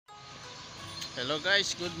Hello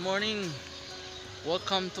guys, good morning.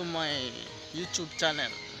 Welcome to my YouTube channel,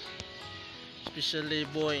 especially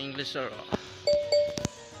Boy Englisher.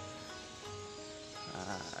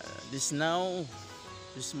 This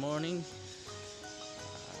morning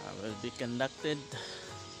will be conducted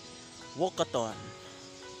walkathon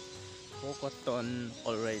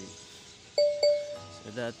already, so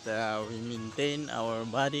that we maintain our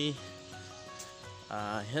body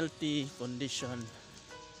healthy condition,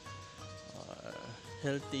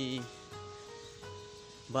 healthy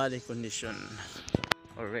body condition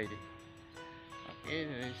already. Okay,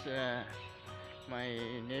 there is my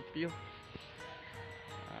nephew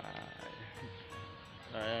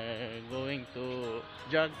going to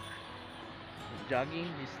jogging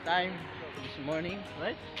this morning,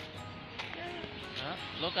 right?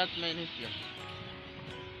 Look at my nephew.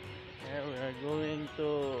 Yeah, we are going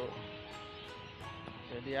to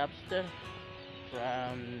the upstairs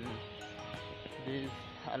from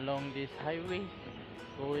along this highway,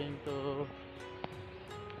 going to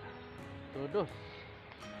those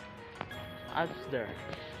upstairs,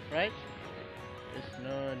 right?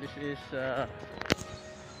 This is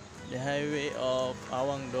the highway of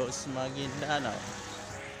Awang Dos Maguindanao,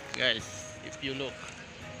 guys. If you look,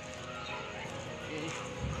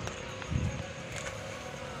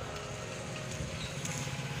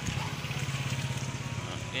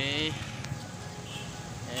 okay,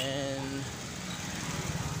 and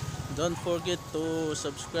don't forget to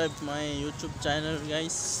subscribe my YouTube channel,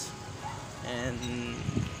 guys, and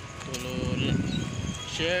to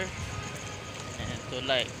share and to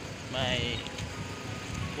like my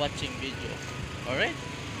watching video. All right.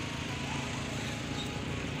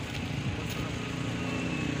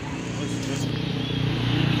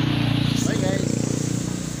 Bye guys.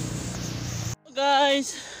 So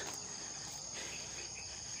guys,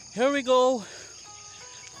 here we go.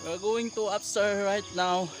 We're going to upstairs right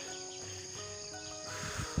now.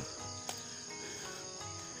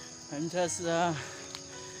 I'm just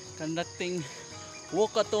conducting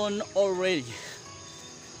walkathon already.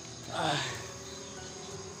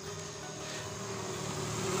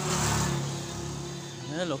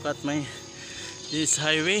 Look at this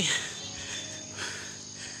highway,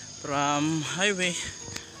 from highway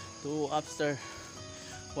to upstairs,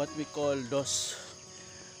 what we call DOS.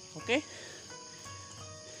 Okay,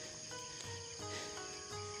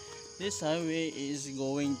 this highway is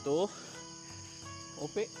going to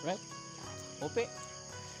Ope, right? Ope.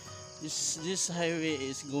 This highway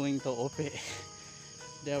is going to Ope.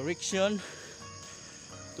 Direction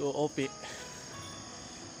to Ope.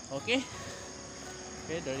 Okay.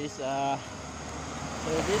 Okay, there is a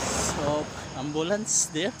service of ambulance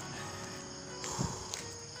there.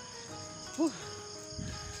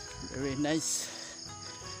 Very nice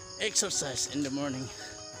exercise in the morning.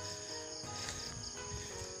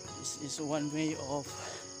 This is one way of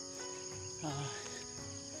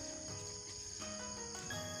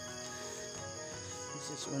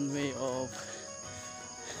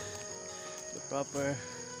the proper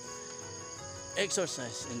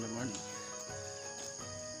exercise in the morning.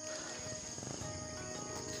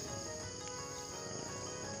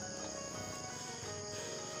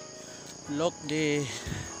 Look the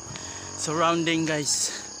surrounding,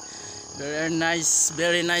 guys. Very nice,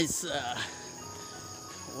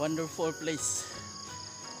 wonderful place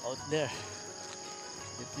out there.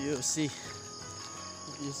 If you see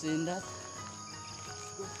that.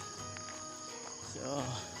 So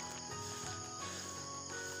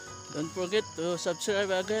don't forget to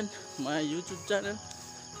subscribe again my YouTube channel,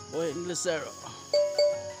 Boy Englisher.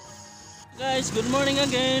 Guys, good morning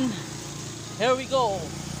again. Here we go.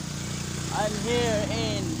 I'm here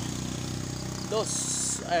in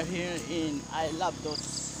DOS. I'm here in I Love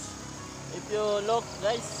DOS. If you look,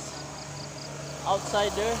 guys,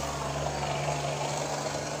 outside there,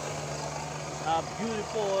 a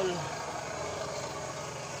beautiful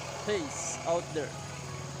place out there.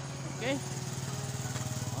 Okay.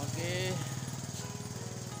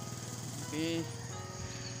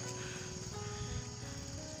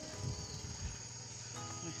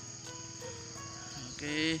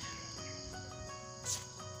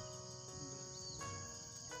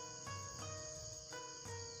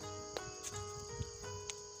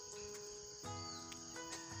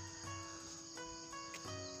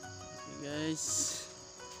 Guys,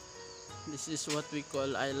 this is what we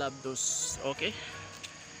call I Love DOS. Okay.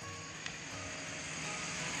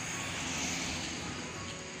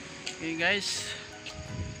 Okay guys,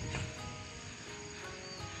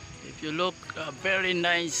 if you look, a very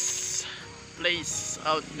nice place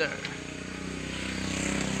out there.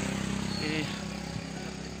 Okay.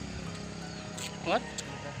 What?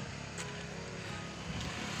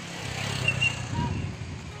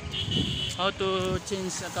 how to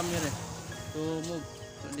change the camera to move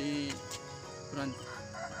to the front.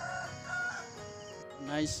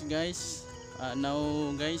 Nice guys.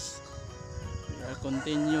 Now guys, we are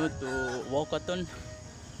continue to Walkathon,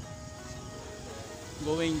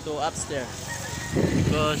 going to upstairs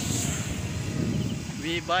because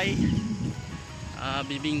we buy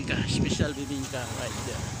bibingka, special bibingka right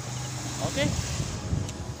there. Okay.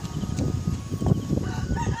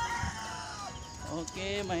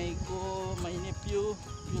 Okay, my nephew,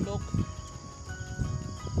 you look.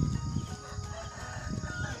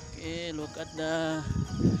 Okay, look at the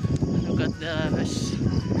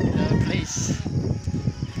place.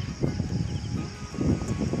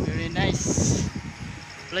 Very nice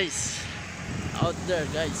place out there,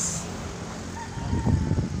 guys.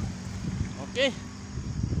 Okay.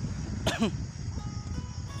 And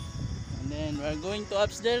then we're going to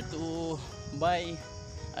upstairs to buy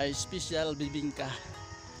a special bibingka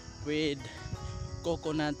with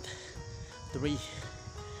coconut tree.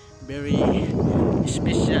 Very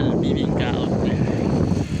special bibingka out there.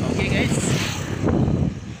 Okay guys,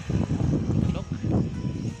 look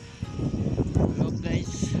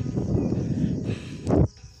guys,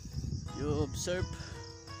 you observe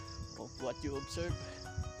of what you observe.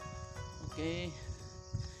 Okay,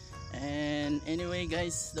 and anyway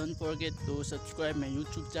guys, don't forget to subscribe my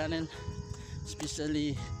YouTube channel,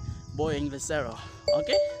 especially Boy Inglesero.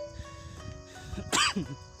 Okay.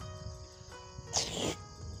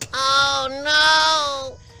 Oh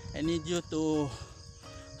no! I need you to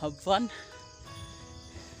have fun,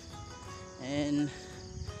 and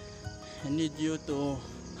I need you to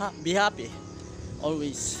be happy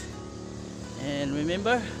always, and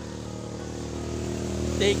remember,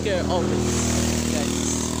 take care always,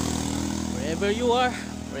 guys. Wherever you are,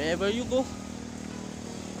 wherever you go,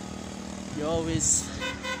 you always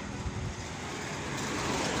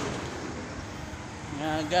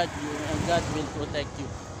God will protect you,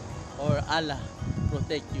 or Allah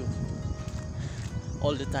protect you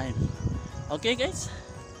all the time. Okay guys,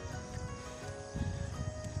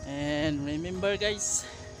 and remember guys,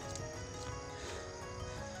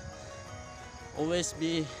 always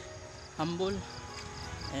be humble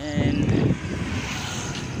and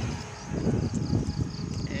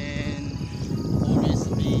always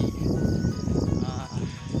be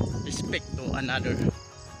respect to another.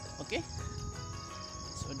 Okay,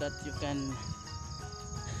 so that you can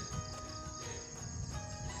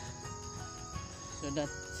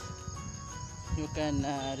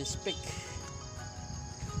respect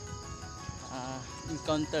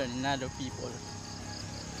encounter in other people.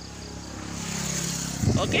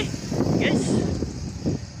 Okay guys,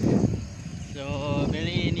 so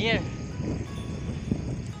very near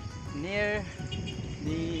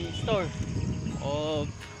the store of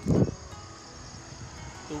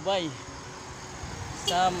to buy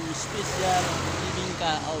some special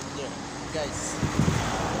bibingka out there, guys.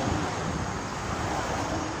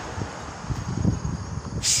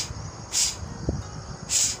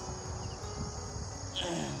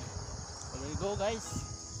 There we go guys.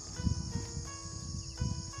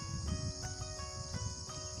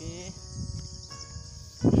 Okay.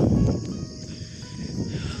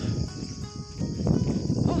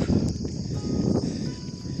 Oh.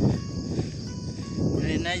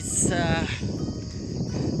 Very nice,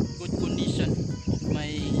 good condition of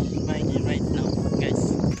my bike right now,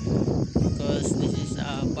 guys, because this is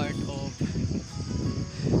a part of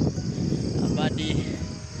a body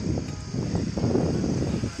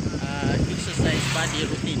exercise body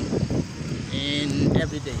routine in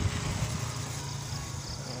every day.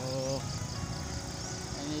 So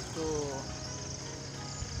I need to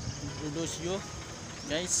introduce you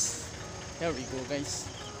guys. Here we go guys.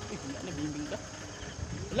 Wala na bibingka.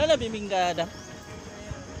 Wala na bibingka dam.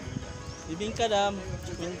 Bibingka dam.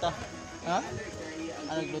 Kwenta. Ha?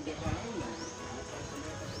 Ano nagluto?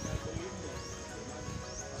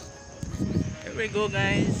 Here we go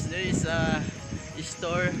guys. There is a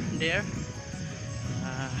store there.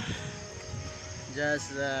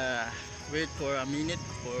 Just wait for a minute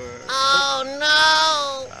for Oh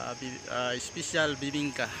no! special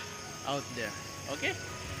bibingka out there. Okay,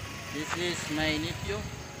 this is my nephew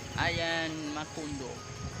Ayan Makundo.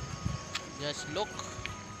 Just look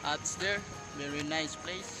out there, very nice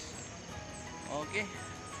place. Okay,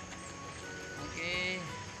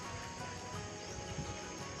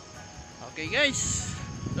 okay guys,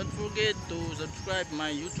 don't forget to subscribe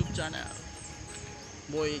my YouTube channel,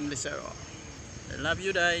 Boy Inglesero. I love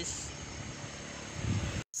you guys.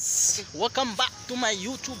 Welcome back to my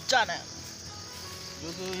YouTube channel.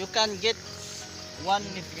 You can get one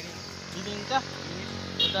bibingka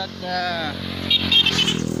so that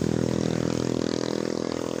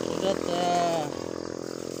that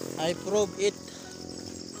I prove it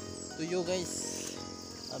to you guys.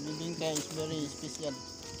 Bibingka is very special.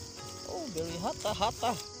 Oh, very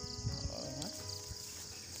hata.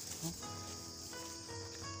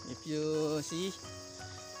 If you see,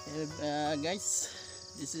 guys,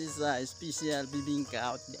 this is a special bibingka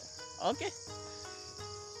out there. Okay,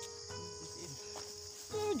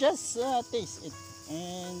 you just taste it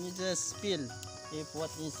and you just feel if what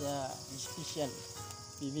is special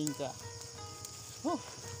bibingka. Oh,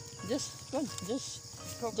 just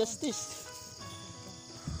taste.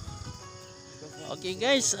 Okay,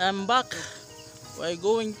 guys, I'm back. We're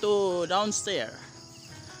going to downstairs.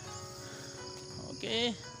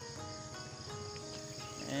 Okay.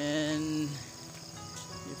 And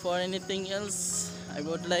before anything else, I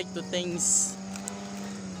would like to thank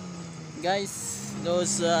guys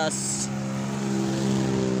those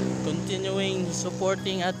continuing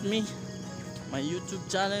supporting at me, my YouTube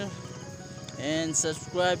channel, and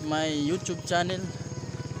subscribe my YouTube channel.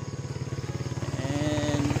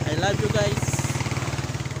 And I love you guys.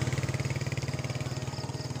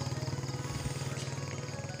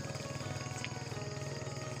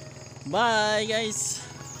 Bye guys.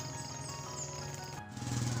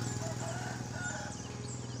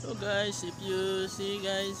 So guys, if you see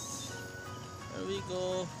guys, there we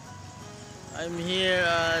go. I'm here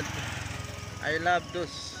at I Love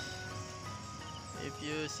Those. If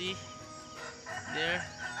you see there,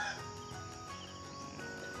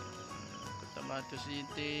 Cotabato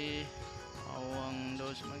City, Awang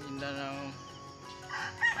Dos, Maguindanao.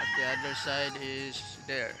 At the other side is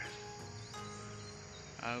there,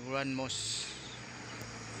 Grand Mosque.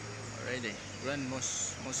 Already, Grand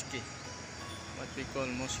Mosque, what we call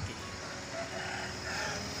mosque.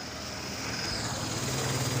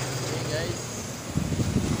 Okay guys,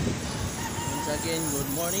 once again, good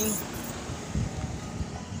morning.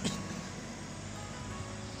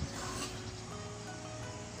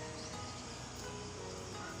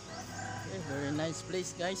 Okay, very nice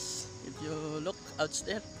place guys, if you look out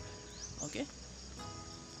there. Okay.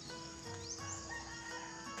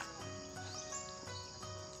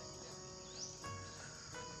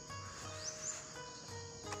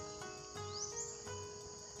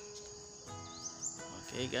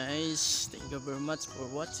 Okay guys, thank you very much for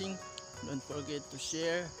watching. Don't forget to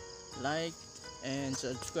share, like, and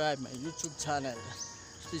subscribe my YouTube channel,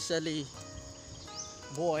 especially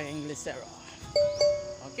Boy Englishero.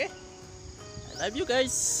 Okay, I love you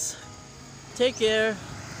guys. Take care.